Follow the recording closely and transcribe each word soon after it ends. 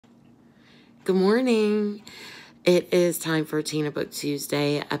Good morning. It is time for Tina Book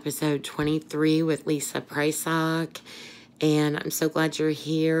Tuesday, episode 23 with Lisa Prysock. And I'm so glad you're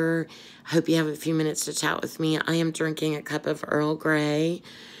here. I hope you have a few minutes to chat with me. I am drinking a cup of Earl Grey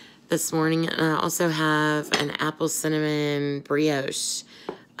this morning. And I also have an apple cinnamon brioche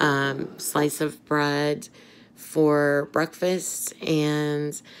slice of bread for breakfast.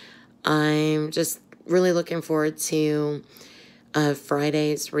 And I'm just really looking forward to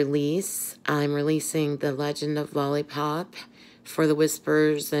Friday's release. I'm releasing The Legend of Lollipop for the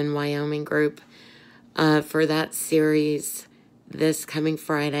Whispers in Wyoming group for that series this coming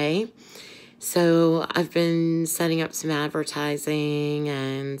Friday. So I've been setting up some advertising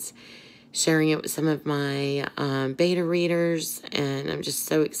and sharing it with some of my beta readers, and I'm just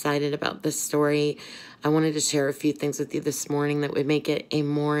so excited about this story. I wanted to share a few things with you this morning that would make it a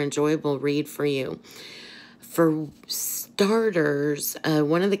more enjoyable read for you. For starters,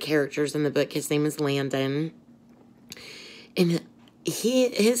 one of the characters in the book, his name is Landon, and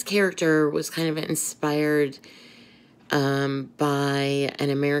his character was kind of inspired by an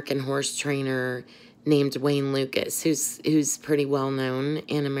American horse trainer named Wayne Lucas, who's pretty well known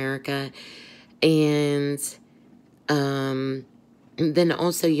in America, and then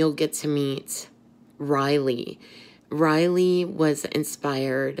also you'll get to meet Riley. Riley was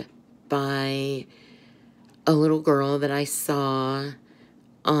inspired by a little girl that I saw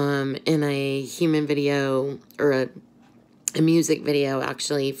in a human video, or a music video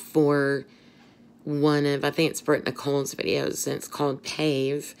actually, for one of, I think it's Britt Nicole's videos, and it's called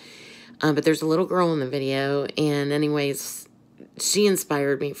Pave. But there's a little girl in the video, and anyways, she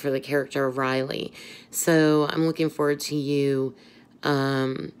inspired me for the character of Riley. So I'm looking forward to you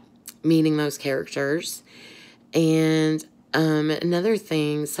meeting those characters. And another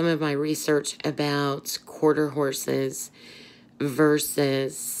thing, some of my research about quarter horses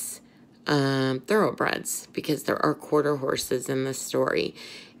versus thoroughbreds, because there are quarter horses in this story.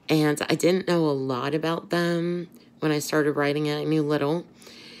 And I didn't know a lot about them when I started writing it. I knew little.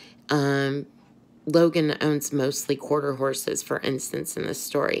 Logan owns mostly quarter horses, for instance, in this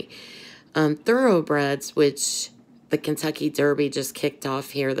story. Thoroughbreds, which the Kentucky Derby just kicked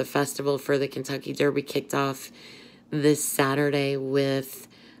off here. The festival for the Kentucky Derby kicked off this Saturday with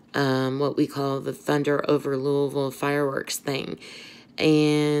what we call the Thunder over Louisville fireworks thing.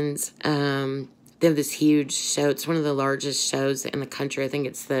 And they have this huge show. It's one of the largest shows in the country. I think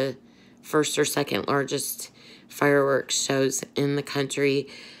it's the first or second largest fireworks shows in the country.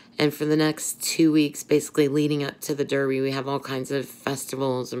 And for the next 2 weeks, basically leading up to the Derby, we have all kinds of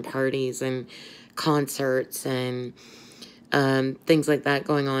festivals and parties and concerts and things like that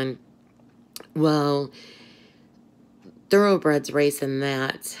going on. Well, thoroughbreds race in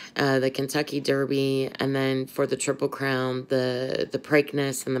that, the Kentucky Derby, and then for the Triple Crown, the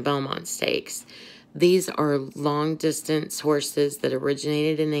Preakness and the Belmont Stakes. These are long-distance horses that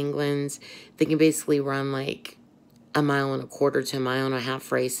originated in England. They can basically run like 1.25 miles to 1.5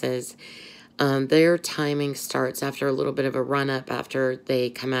 miles races. Their timing starts after a little bit of a run-up after they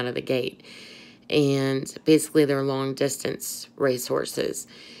come out of the gate. And basically they're long-distance racehorses.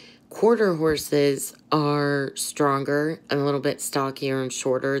 Quarter horses are stronger and a little bit stockier and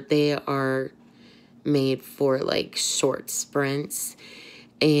shorter. They are made for like short sprints,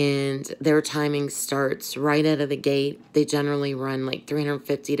 and their timing starts right out of the gate. They generally run like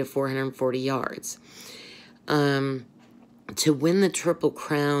 350 to 440 yards. To win the Triple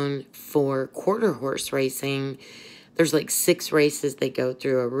Crown for quarter horse racing, there's like 6 races they go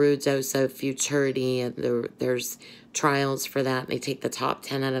through: a Ruidoso, Futurity, and there's trials for that. They take the top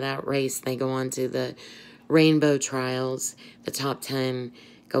 10 out of that race. They go on to the Rainbow Trials. The top 10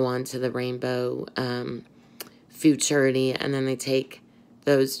 go on to the Rainbow Futurity, and then they take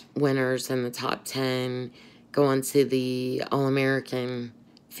those winners in the top 10, go on to the All-American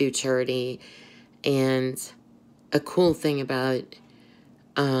Futurity. And a cool thing about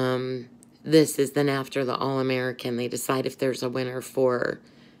this is then after the All-American, they decide if there's a winner for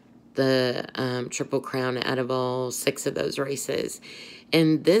the Triple Crown out of all 6 of those races.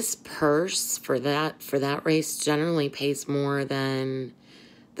 And this purse for that race generally pays more than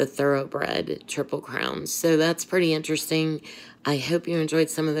the thoroughbred Triple Crown. So that's pretty interesting. I hope you enjoyed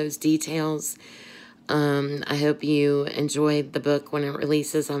some of those details. I hope you enjoyed the book when it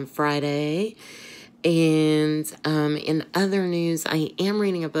releases on Friday. And in other news, I am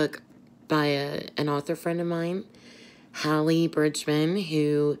reading a book by an author friend of mine, Hallie Bridgman,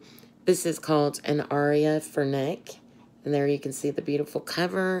 who, this is called An Aria for Nick. And there you can see the beautiful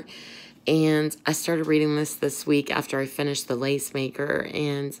cover. And I started reading this week after I finished The Lace Maker,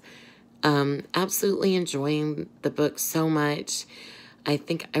 and absolutely enjoying the book so much. I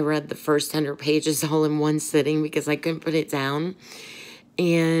think I read the first 100 pages all in one sitting because I couldn't put it down.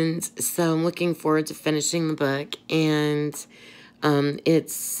 And so I'm looking forward to finishing the book. And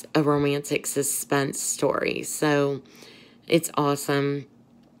it's a romantic suspense story. So it's awesome.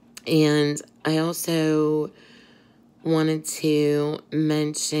 And I also wanted to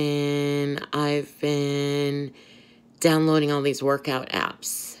mention I've been downloading all these workout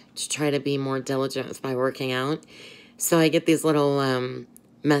apps to try to be more diligent with my working out. So I get these little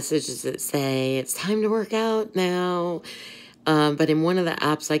messages that say, it's time to work out now. But in one of the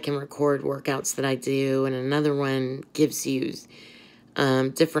apps, I can record workouts that I do, and another one gives you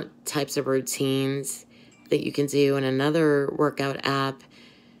different types of routines that you can do, and another workout app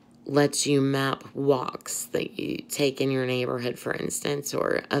lets you map walks that you take in your neighborhood, for instance,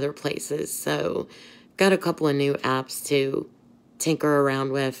 or other places. So got a couple of new apps to tinker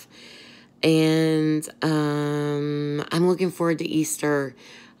around with. And I'm looking forward to Easter.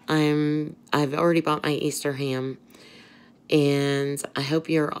 I've already bought my Easter ham. And I hope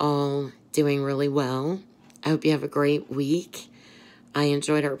you're all doing really well. I hope you have a great week. I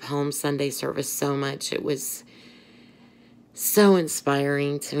enjoyed our Palm Sunday service so much. It was so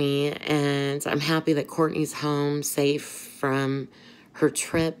inspiring to me. And I'm happy that Courtney's home safe from her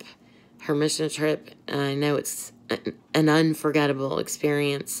trip, her mission trip. I know it's an unforgettable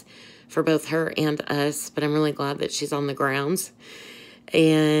experience for both her and us, but I'm really glad that she's on the grounds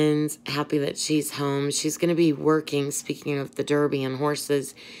and happy that she's home. She's going to be working, speaking of the Derby and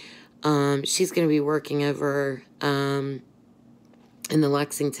horses, she's going to be working over in the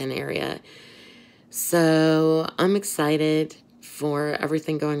Lexington area. So I'm excited for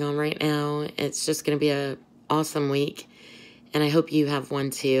everything going on right now. It's just going to be an awesome week, and I hope you have one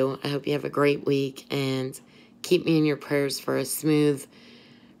too. I hope you have a great week, and keep me in your prayers for a smooth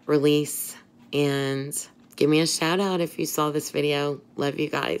release, and give me a shout out if you saw this video. Love you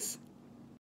guys.